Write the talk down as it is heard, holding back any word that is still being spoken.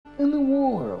in the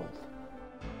world.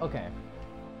 Okay.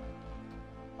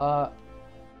 What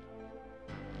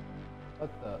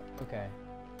the? Okay.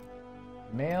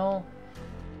 Male.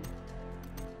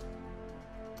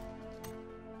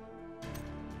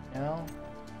 No.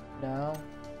 No.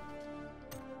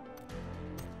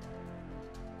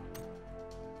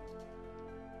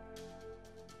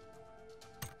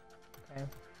 Okay.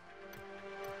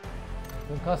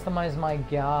 We customize my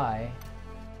guy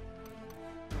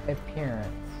appearance.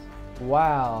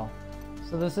 Wow.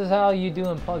 So this is how you do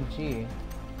in PUBG.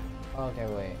 Okay,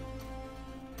 wait.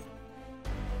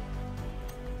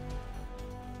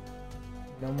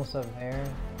 Normal stuff hair.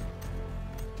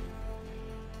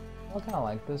 I kind of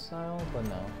like this style, but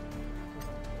no.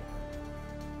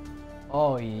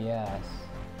 Oh yes.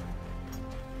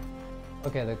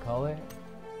 Okay, the color.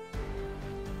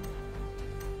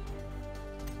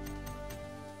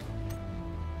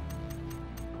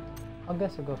 I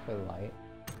guess I'll go for light.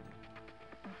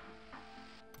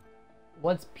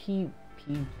 What's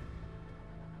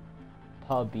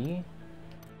Pubg?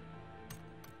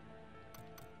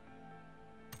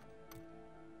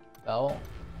 Belt.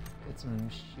 Get some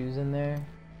shoes in there.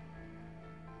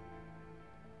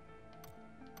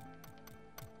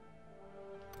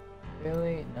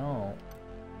 Really? No.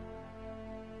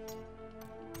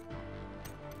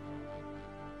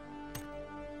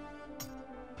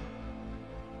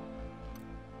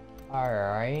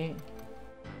 Alright.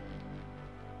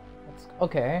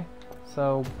 Okay.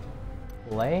 So,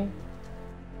 play?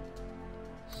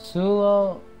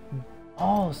 Solo.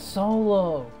 Oh,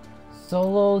 solo.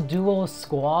 Solo, duo,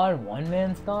 squad,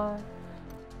 one-man squad?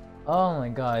 Oh my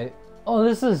god. Oh,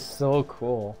 this is so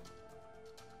cool.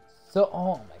 So,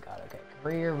 oh my god, okay.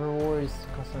 Career, rewards,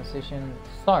 customization,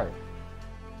 start.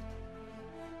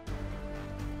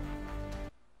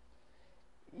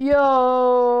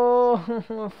 Yo!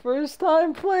 First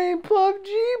time playing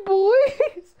PUBG,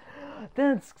 boys!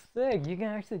 That's sick. You can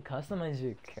actually customize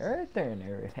your character and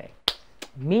everything.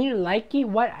 Me likey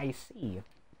what I see.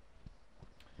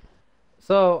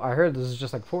 So I heard this is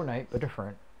just like Fortnite, but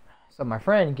different. So my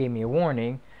friend gave me a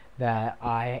warning that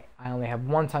I only have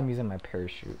one time using my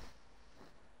parachute.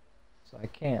 So I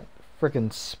can't freaking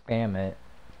spam it.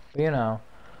 But you know,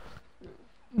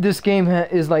 this game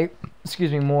is like,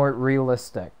 excuse me, more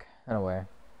realistic in a way.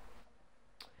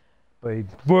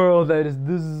 But bro, this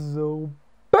is so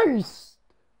beast.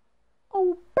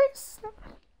 Oh, beast.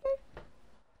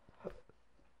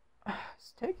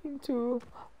 It's taking too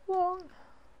long.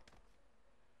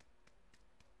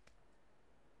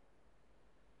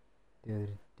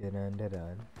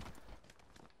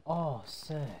 Oh,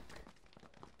 sick.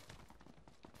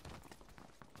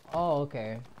 Oh,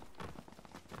 okay.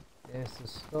 There's the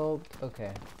scope.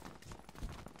 Okay.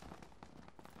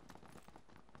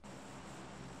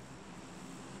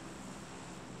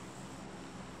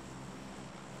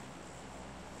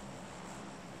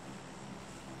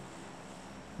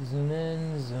 Zoom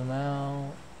in, zoom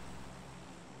out.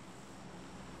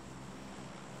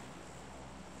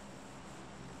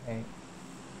 Okay.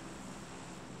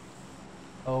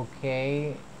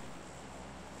 Okay.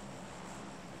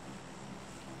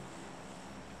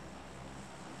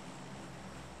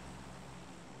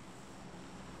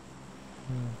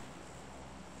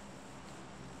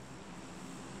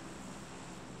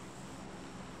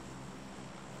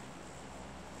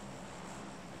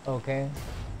 Okay.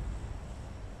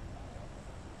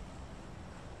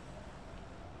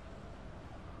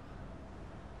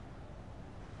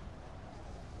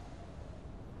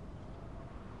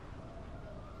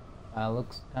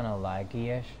 Looks kind of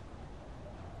laggy-ish.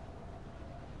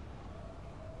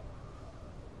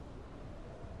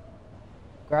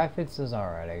 Graphics is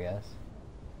alright, I guess.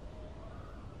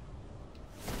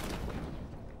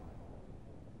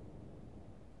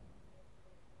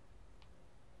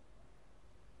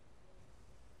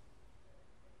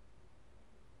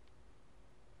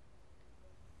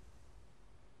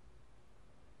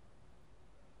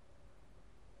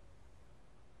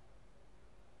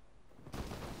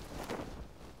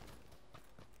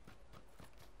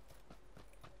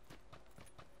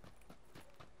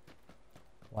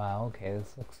 Wow, okay,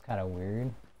 this looks kind of weird.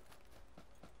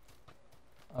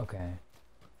 Okay.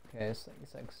 Okay, it's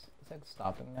like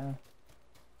stopping now.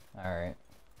 Alright.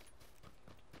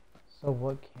 So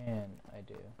what can I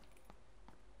do?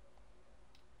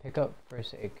 Pick up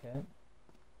first aid kit.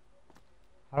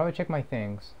 How do I check my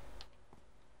things?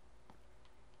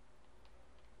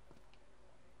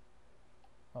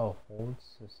 Oh, hold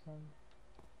system.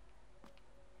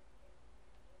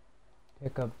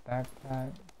 Pick up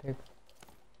backpack. Pick.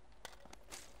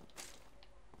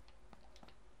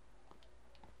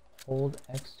 Hold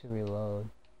X to reload.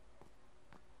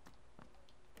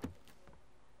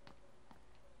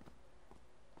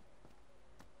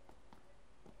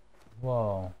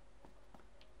 Whoa.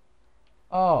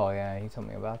 Oh, yeah, he told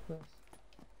me about this.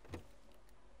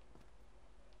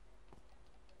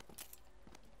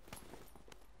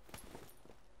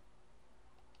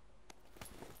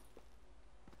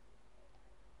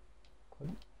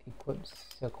 Equip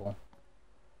sickle.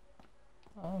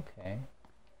 Okay.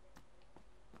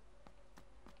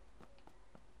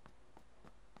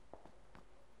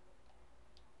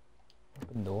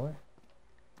 Open door.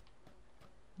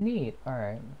 Neat.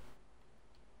 Alright.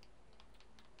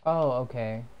 Oh,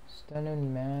 okay.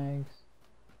 Stunning mags.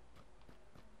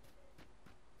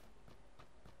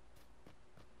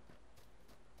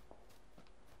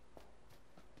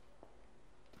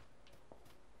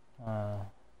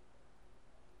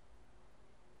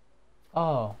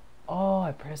 Oh. Oh,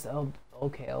 I pressed L.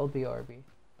 Okay, LBRB.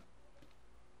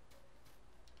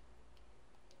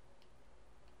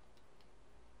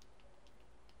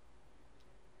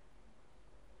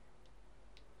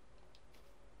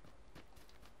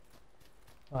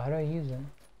 Oh, how do I use it?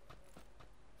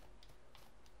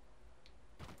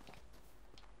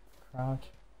 Crouch.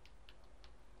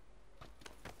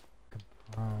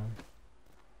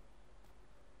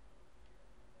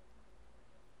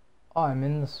 Oh, I'm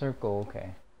in the circle,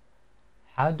 okay.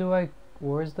 How do I...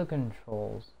 Where's the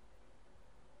controls?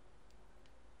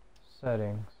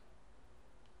 Settings.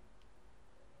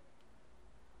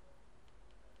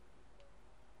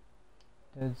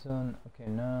 Dead zone, okay,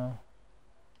 no.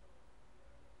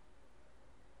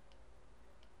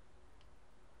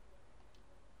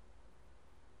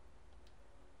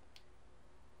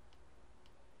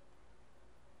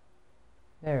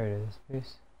 There it is,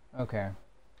 please. Okay.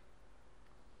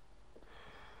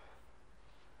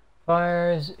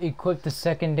 Fires, equip the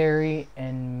secondary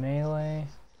and melee.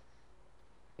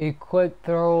 Equip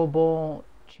throwable,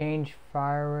 change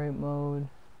fire rate mode.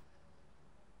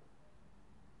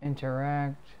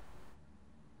 Interact.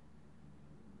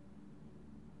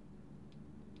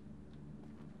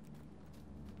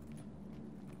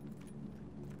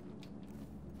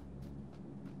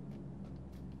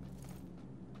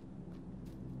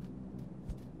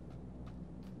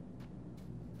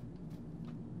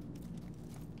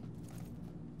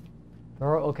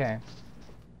 Okay.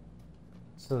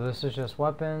 So this is just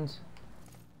weapons.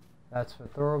 That's for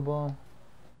throwable.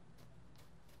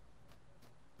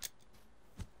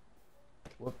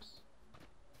 Whoops.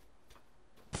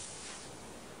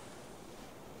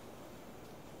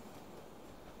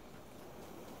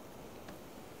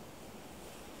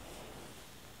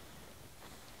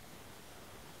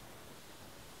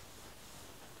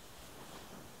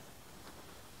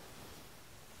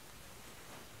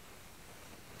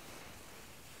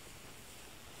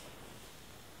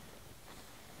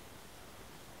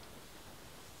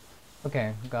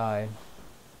 Okay, guide.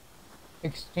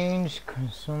 Exchange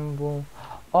consumable.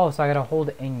 Oh, so I gotta hold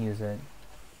it and use it.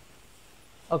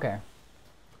 Okay.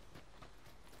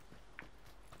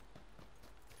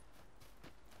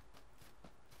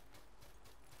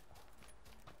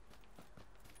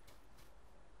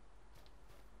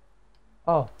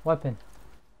 Oh, weapon.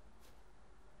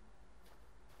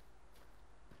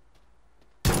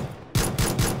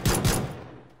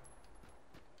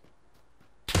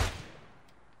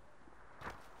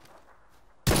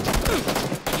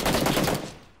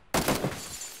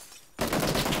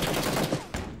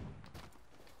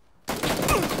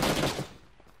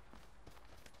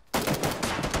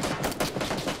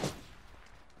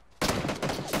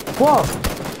 Whoa!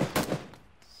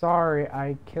 Sorry,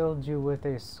 I killed you with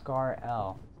a Scar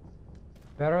L.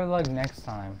 Better luck next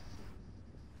time.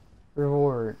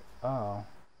 Reward. Oh.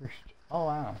 Oh,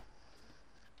 wow.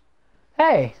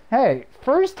 Hey,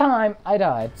 first time I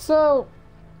died, so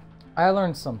I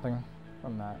learned something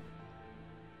from that.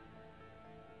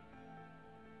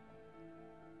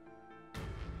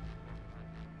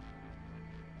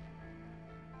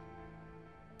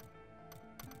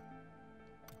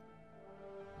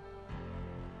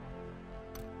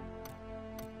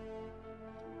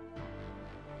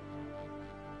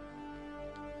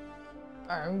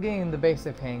 I'm getting the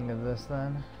basic hang of this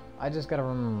then. I just gotta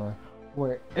remember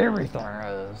where everything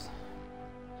is.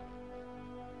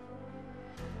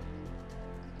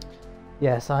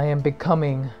 Yes, I am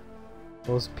becoming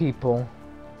those people.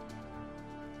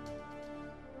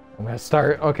 I'm gonna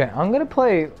start. Okay, I'm gonna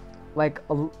play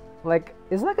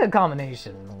it's like a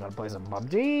combination. I'm gonna play some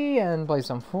PUBG and play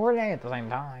some FORTNITE at the same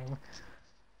time.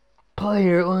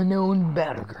 Player unknown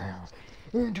battlegrounds.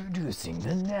 Introducing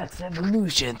the next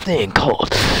evolution thing called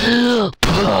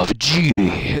PUBG.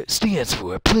 It stands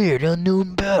for Player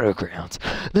Unknown Battlegrounds,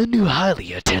 the new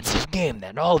highly intensive game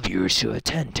that all viewers should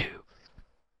attend to.